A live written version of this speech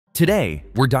Today,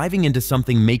 we're diving into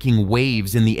something making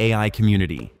waves in the AI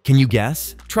community. Can you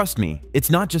guess? Trust me,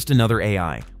 it's not just another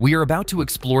AI. We are about to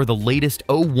explore the latest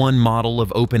O1 model of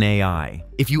OpenAI.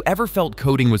 If you ever felt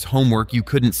coding was homework you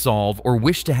couldn't solve or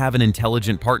wish to have an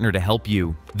intelligent partner to help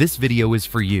you, this video is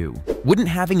for you. Wouldn't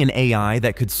having an AI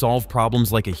that could solve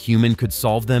problems like a human could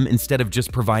solve them instead of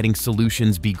just providing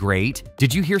solutions be great?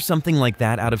 Did you hear something like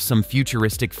that out of some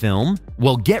futuristic film?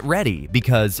 Well, get ready,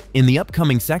 because in the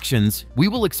upcoming sections, we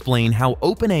will explain how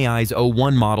OpenAI's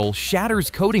O1 model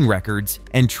shatters coding records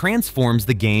and transforms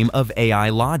the game of AI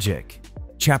logic.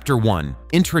 Chapter 1: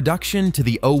 Introduction to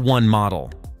the O1 Model.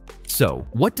 So,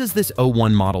 what does this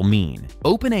O1 model mean?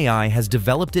 OpenAI has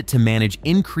developed it to manage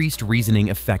increased reasoning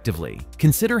effectively.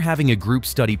 Consider having a group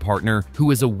study partner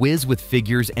who is a whiz with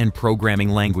figures and programming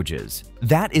languages.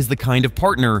 That is the kind of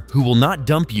partner who will not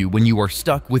dump you when you are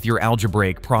stuck with your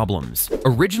algebraic problems.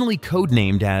 Originally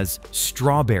codenamed as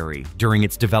Strawberry during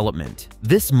its development,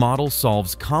 this model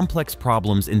solves complex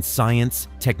problems in science,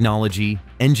 technology,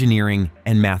 engineering,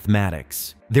 and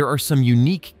mathematics. There are some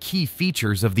unique key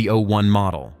features of the O1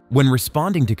 model. When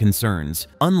responding to concerns,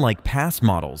 unlike past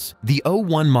models, the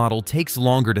O1 model takes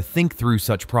longer to think through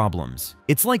such problems.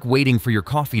 It's like waiting for your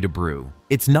coffee to brew.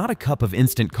 It's not a cup of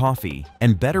instant coffee,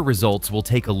 and better results will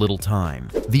take a little time.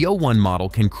 The O1 model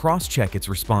can cross-check its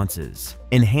responses,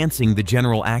 enhancing the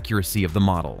general accuracy of the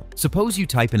model. Suppose you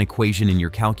type an equation in your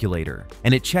calculator,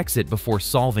 and it checks it before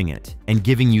solving it and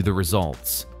giving you the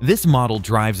results. This model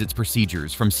drives its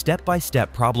procedures from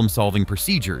step-by-step problem-solving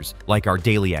procedures like our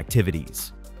daily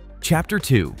activities. Chapter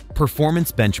 2: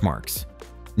 Performance Benchmarks.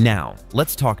 Now,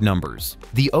 let's talk numbers.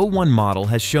 The O1 model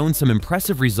has shown some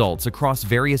impressive results across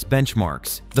various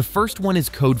benchmarks. The first one is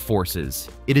code forces.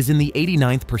 It is in the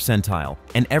 89th percentile,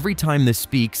 and every time this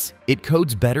speaks, it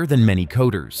codes better than many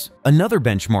coders. Another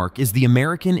benchmark is the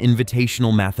American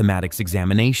Invitational Mathematics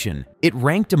Examination. It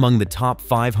ranked among the top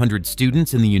 500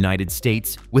 students in the United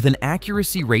States with an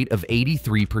accuracy rate of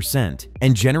 83%,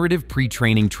 and Generative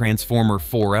Pre-training Transformer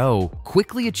 4.0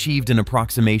 quickly achieved an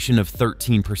approximation of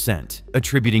 13%,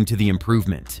 attributing to the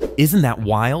improvement. Isn't that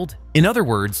wild? In other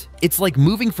words, it's like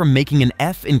moving from making an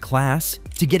F in class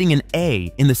to getting an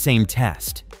A in the same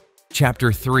test.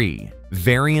 Chapter 3: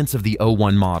 Variance of the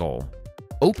O1 Model.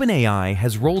 OpenAI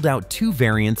has rolled out two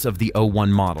variants of the O1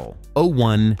 model: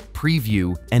 O1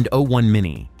 Preview and O1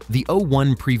 Mini. The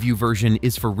O1 Preview version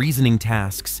is for reasoning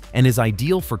tasks and is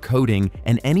ideal for coding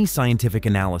and any scientific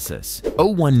analysis.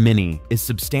 O1 Mini is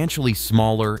substantially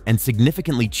smaller and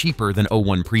significantly cheaper than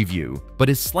O1 Preview, but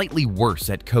is slightly worse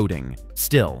at coding.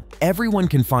 Still, everyone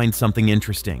can find something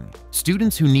interesting.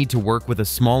 Students who need to work with a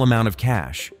small amount of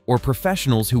cash, or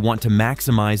professionals who want to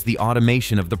maximize the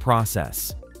automation of the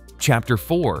process. Chapter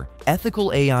 4: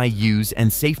 Ethical AI Use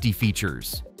and Safety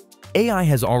Features. AI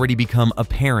has already become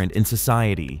apparent in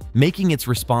society, making its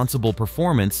responsible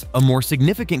performance a more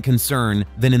significant concern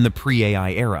than in the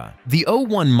pre-AI era. The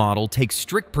O1 model takes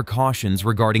strict precautions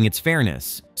regarding its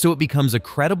fairness, so it becomes a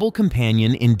credible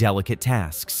companion in delicate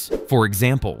tasks. For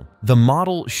example, the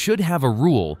model should have a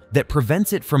rule that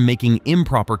prevents it from making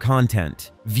improper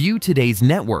content. View Today's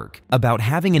Network about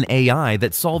having an AI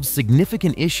that solves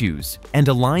significant issues and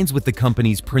aligns with the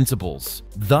company's principles.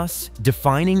 Thus,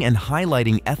 defining and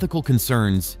highlighting ethical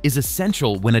concerns is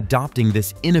essential when adopting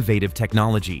this innovative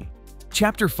technology.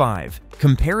 Chapter 5: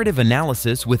 Comparative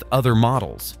Analysis with Other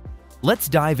Models. Let's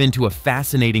dive into a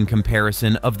fascinating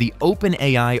comparison of the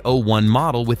OpenAI O1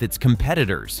 model with its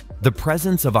competitors. The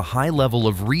presence of a high level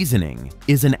of reasoning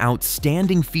is an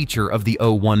outstanding feature of the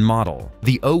O1 model.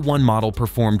 The O1 model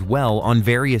performed well on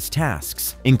various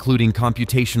tasks, including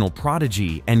computational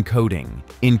prodigy and coding.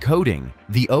 In coding,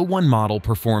 the O1 model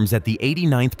performs at the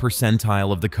 89th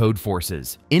percentile of the code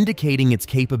forces, indicating its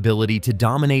capability to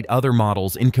dominate other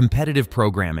models in competitive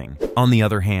programming. On the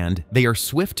other hand, they are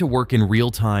swift to work in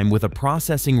real time with a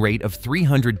processing rate of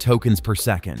 300 tokens per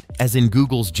second, as in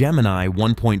Google's Gemini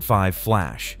 1.5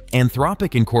 Flash.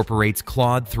 Anthropic incorporates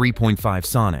Claude 3.5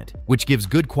 Sonnet, which gives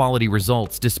good quality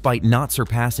results despite not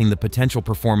surpassing the potential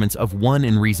performance of one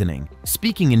in reasoning.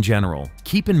 Speaking in general,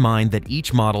 keep in mind that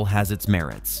each model has its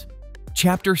merits.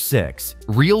 Chapter 6: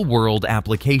 Real-World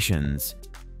Applications.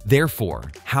 Therefore,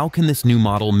 how can this new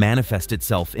model manifest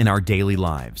itself in our daily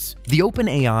lives? The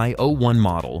OpenAI O1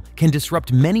 model can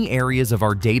disrupt many areas of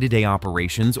our day-to-day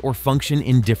operations or function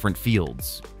in different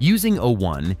fields. Using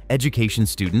O1, education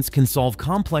students can solve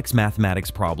complex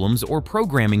mathematics problems or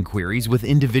programming queries with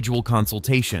individual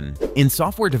consultation. In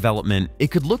software development, it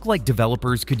could look like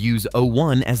developers could use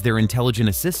O1 as their intelligent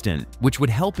assistant, which would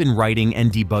help in writing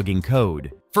and debugging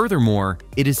code. Furthermore,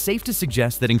 it is safe to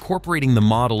suggest that incorporating the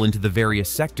model into the various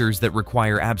sectors that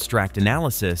require abstract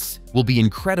analysis will be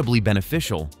incredibly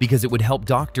beneficial because it would help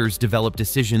doctors develop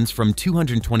decisions from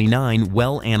 229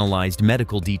 well-analyzed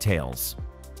medical details.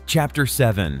 Chapter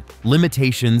 7: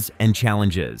 Limitations and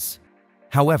Challenges.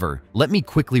 However, let me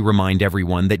quickly remind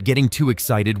everyone that getting too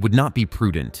excited would not be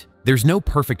prudent. There's no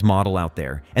perfect model out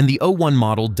there, and the O1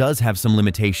 model does have some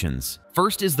limitations.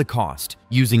 First is the cost.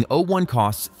 Using O1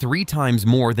 costs 3 times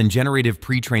more than generative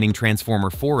pre-training Transformer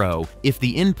 4.0 if the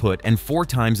input and 4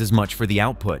 times as much for the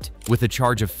output, with a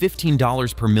charge of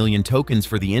 $15 per million tokens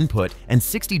for the input and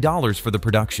 $60 for the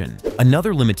production.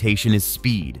 Another limitation is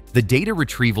speed. The data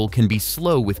retrieval can be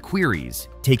slow with queries,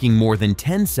 taking more than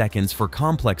 10 seconds for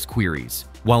complex queries,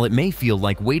 while it may feel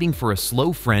like waiting for a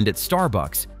slow friend at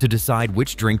Starbucks to decide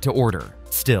which drink to order.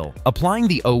 Still, applying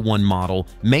the O1 model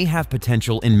may have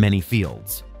potential in many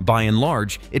fields. By and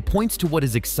large, it points to what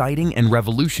is exciting and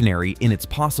revolutionary in its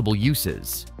possible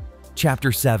uses.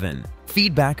 Chapter 7: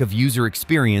 Feedback of user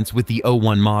experience with the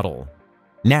O1 model.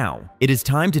 Now, it is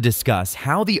time to discuss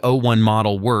how the O1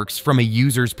 model works from a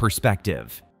user's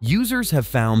perspective. Users have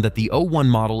found that the O1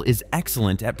 model is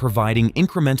excellent at providing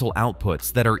incremental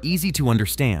outputs that are easy to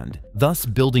understand, thus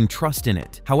building trust in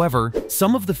it. However,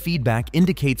 some of the feedback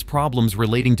indicates problems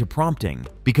relating to prompting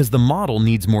because the model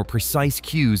needs more precise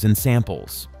cues and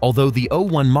samples. Although the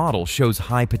O1 model shows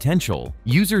high potential,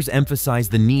 users emphasize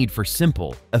the need for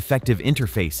simple, effective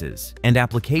interfaces and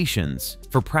applications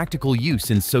for practical use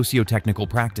in socio-technical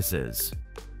practices.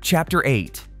 Chapter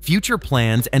 8: Future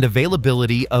Plans and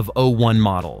Availability of O1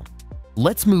 Model.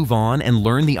 Let's move on and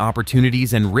learn the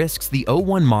opportunities and risks the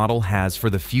O1 model has for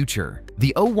the future.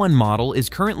 The O1 model is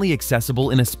currently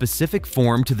accessible in a specific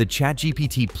form to the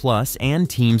ChatGPT Plus and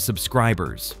Team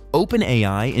subscribers.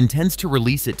 OpenAI intends to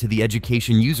release it to the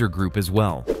education user group as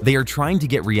well. They are trying to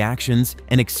get reactions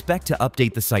and expect to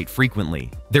update the site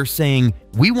frequently. They're saying,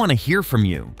 "We want to hear from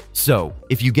you." So,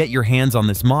 if you get your hands on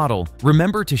this model,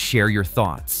 remember to share your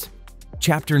thoughts.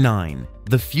 Chapter 9: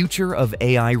 The Future of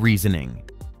AI Reasoning.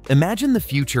 Imagine the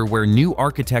future where new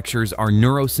architectures are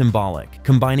neurosymbolic,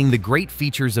 combining the great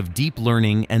features of deep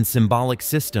learning and symbolic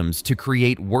systems to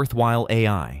create worthwhile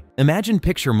AI. Imagine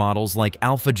picture models like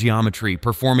alpha geometry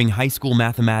performing high school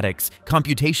mathematics,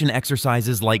 computation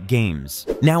exercises like games.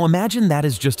 Now imagine that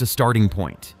is just a starting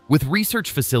point. With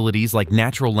research facilities like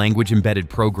natural language embedded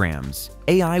programs,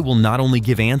 AI will not only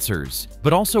give answers,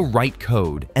 but also write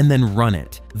code and then run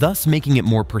it, thus making it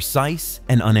more precise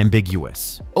and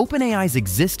unambiguous. OpenAI's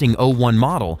existing O1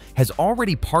 model has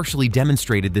already partially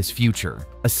demonstrated this future,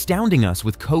 astounding us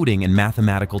with coding and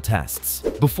mathematical tests.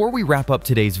 Before we wrap up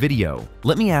today's video,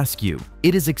 let me ask you,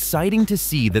 it is exciting to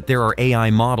see that there are AI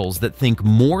models that think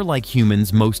more like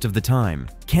humans most of the time.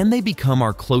 Can they become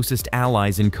our closest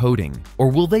allies in coding, or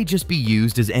will they just be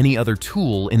used as any other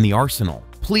tool in the arsenal?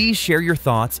 Please share your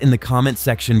thoughts in the comment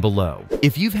section below.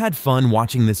 If you've had fun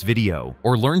watching this video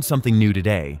or learned something new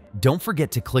today, don't forget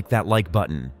to click that like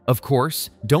button. Of course,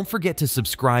 don't forget to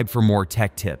subscribe for more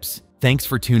tech tips. Thanks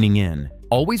for tuning in.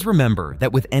 Always remember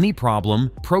that with any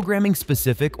problem, programming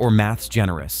specific or maths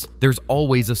generous, there's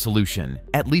always a solution,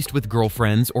 at least with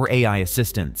girlfriends or AI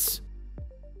assistants.